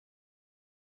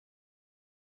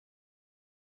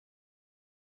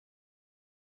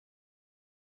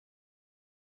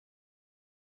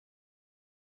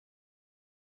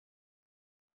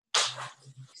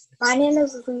My name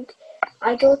is Luke.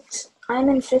 I'm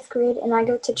in 5th grade and I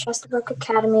go to Chesterbrook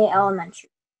Academy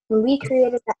Elementary. And we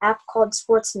created the app called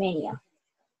Sports Mania.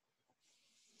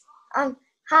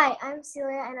 Hi, I'm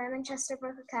Celia and I'm in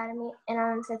Chesterbrook Academy and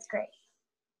I'm in 5th grade.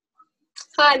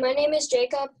 Hi, my name is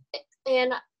Jacob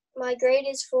and my grade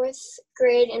is 4th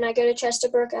grade and I go to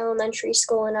Chesterbrook Elementary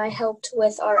School and I helped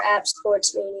with our app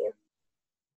Sports Mania.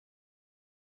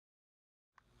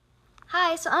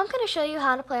 Hi, so I'm going to show you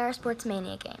how to play our Sports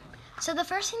Mania game. So the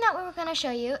first thing that we're going to show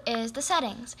you is the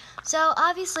settings. So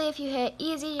obviously if you hit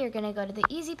easy, you're going to go to the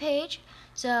easy page.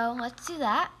 So let's do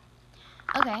that.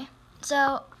 Okay,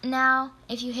 so now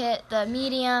if you hit the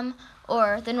medium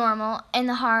or the normal and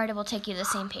the hard, it will take you to the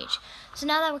same page. So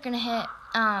now that we're going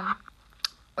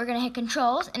to hit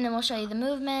controls and then we'll show you the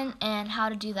movement and how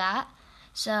to do that.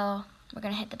 So we're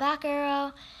going to hit the back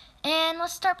arrow and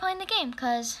let's start playing the game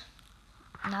because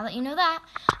now that you know that.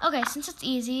 Okay, since it's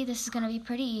easy, this is going to be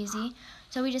pretty easy.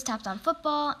 So we just tapped on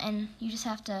football, and you just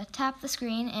have to tap the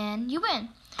screen, and you win.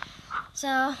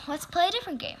 So let's play a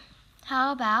different game.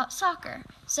 How about soccer?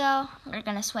 So we're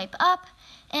going to swipe up,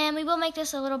 and we will make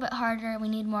this a little bit harder. We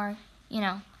need more,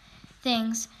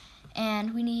 things,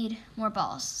 and we need more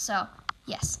balls. So,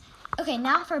 yes. Okay,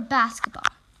 now for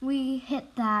basketball. We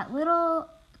hit that little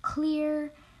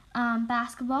clear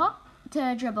basketball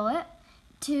to dribble it.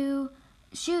 To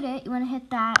shoot it, you want to hit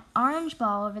that orange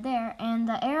ball over there, and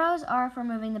the arrows are for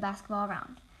moving the basketball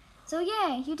around. So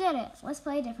yay, you did it. Let's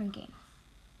play a different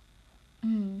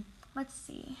game. Let's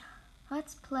see.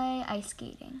 Let's play ice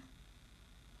skating.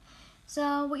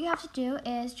 So what you have to do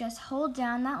is just hold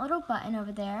down that little button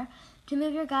over there to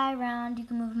move your guy around. You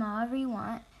can move him however you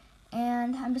want.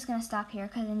 And I'm just going to stop here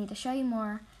because I need to show you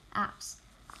more apps.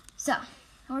 So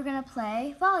we're going to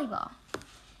play volleyball.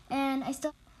 And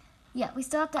we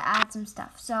still have to add some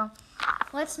stuff. So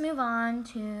let's move on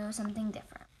to something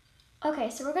different. Okay,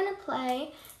 so we're gonna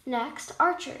play next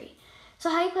archery. So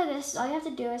how you play this is all you have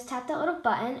to do is tap that little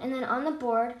button and then on the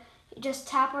board, you just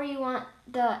tap where you want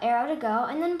the arrow to go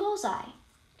and then bullseye.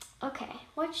 Okay,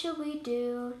 what should we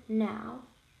do now?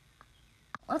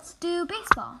 Let's do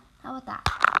baseball. How about that?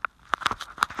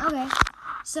 Okay,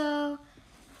 so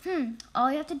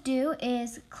all you have to do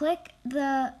is click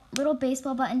the little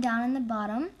baseball button down in the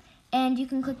bottom and you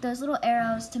can click those little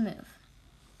arrows to move.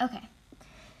 Okay,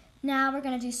 now we're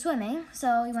going to do swimming.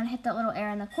 So you want to hit that little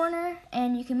arrow in the corner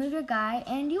and you can move your guy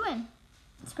and you win.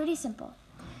 It's pretty simple.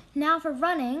 Now for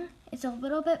running, it's a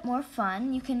little bit more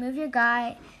fun. You can move your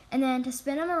guy and then to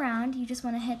spin him around, you just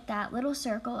want to hit that little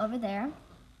circle over there.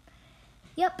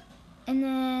 Yep, and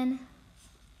then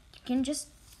you can just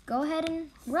go ahead and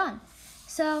run.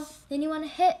 So then you want to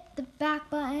hit the back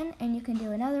button and you can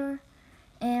do another,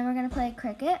 and we're going to play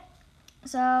cricket.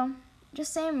 So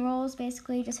just same rules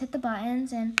basically, just hit the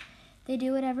buttons and they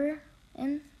do whatever,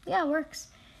 and yeah, it works.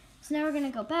 So now we're going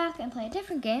to go back and play a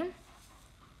different game,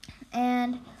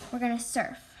 and we're going to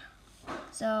surf.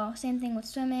 So same thing with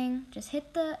swimming, just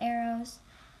hit the arrows,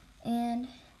 and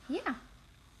yeah.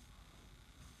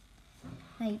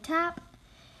 Now you tap,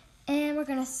 and we're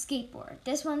going to skateboard.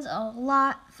 This one's a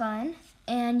lot fun,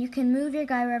 and you can move your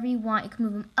guy wherever you want. You can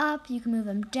move him up, you can move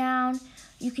him down,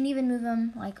 you can even move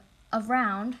him like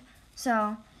around.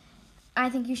 So I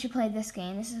think you should play this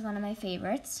game. This is one of my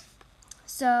favorites.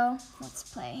 So let's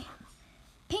play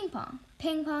ping pong.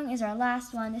 Ping pong is our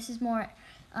last one. This is more,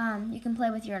 you can play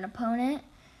with your opponent.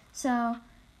 So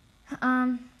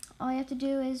all you have to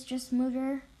do is just move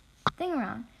your thing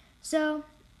around. So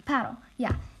paddle,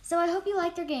 yeah. So I hope you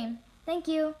liked your game. Thank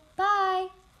you. Bye.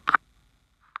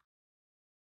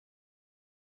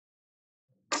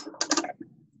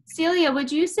 Celia,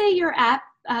 would you say your app,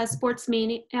 Sports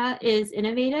Mania, is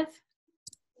innovative?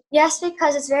 Yes,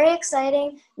 because it's very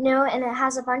exciting, new, and it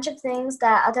has a bunch of things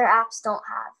that other apps don't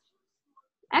have.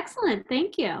 Excellent,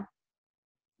 thank you.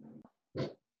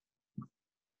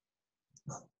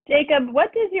 Jacob,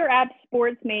 what does your app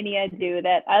Sports Mania do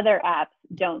that other apps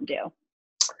don't do?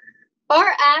 Our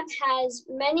app has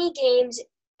many games,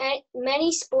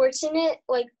 many sports in it,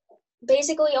 like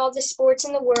basically all the sports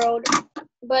in the world,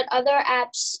 but other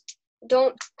apps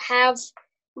don't have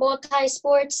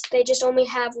multi-sports. They just only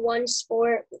have one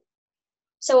sport.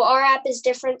 So our app is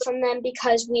different from them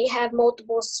because we have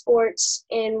multiple sports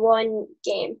in one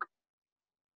game.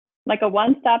 Like a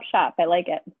one-stop shop. I like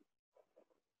it.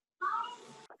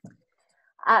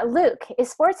 Luke, is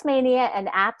Sports Mania an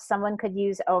app someone could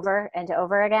use over and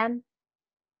over again?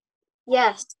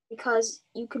 Yes, because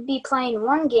you could be playing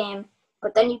one game,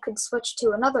 but then you could switch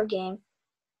to another game.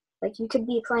 Like you could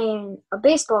be playing a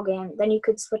baseball game, then you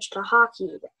could switch to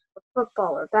hockey, or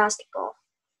football, or basketball.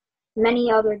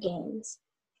 Many other games.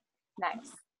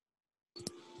 Nice.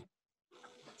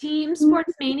 Team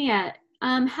Sports Mania,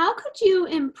 how could you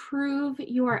improve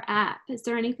your app? Is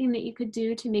there anything that you could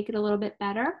do to make it a little bit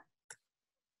better?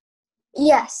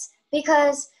 Yes,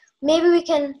 because maybe we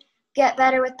can get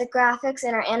better with the graphics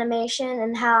and our animation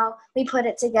and how we put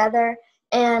it together,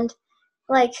 and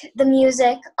like the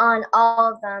music on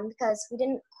all of them, because we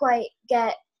didn't quite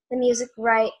get the music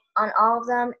right on all of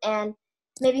them, and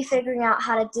maybe figuring out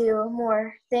how to do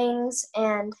more things.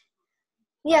 And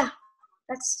yeah,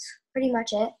 that's pretty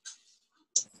much it.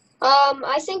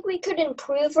 I think we could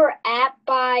improve our app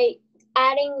by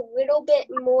adding a little bit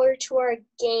more to our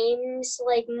games,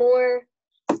 like more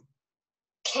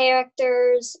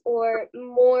characters or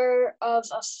more of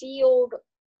a field,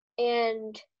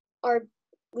 and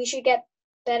we should get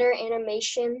better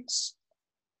animations.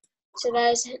 So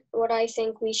that is what I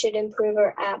think we should improve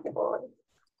our app on.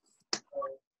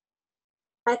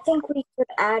 I think we could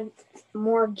add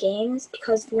more games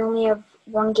because we only have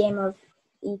one game of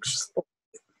each sport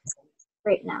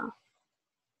right now.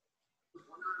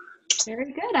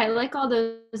 Very good. I like all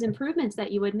those improvements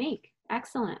that you would make.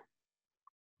 Excellent.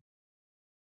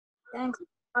 Thanks for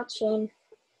watching.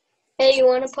 Hey, you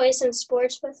want to play some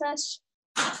sports with us?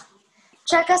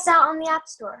 Check us out on the App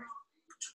Store.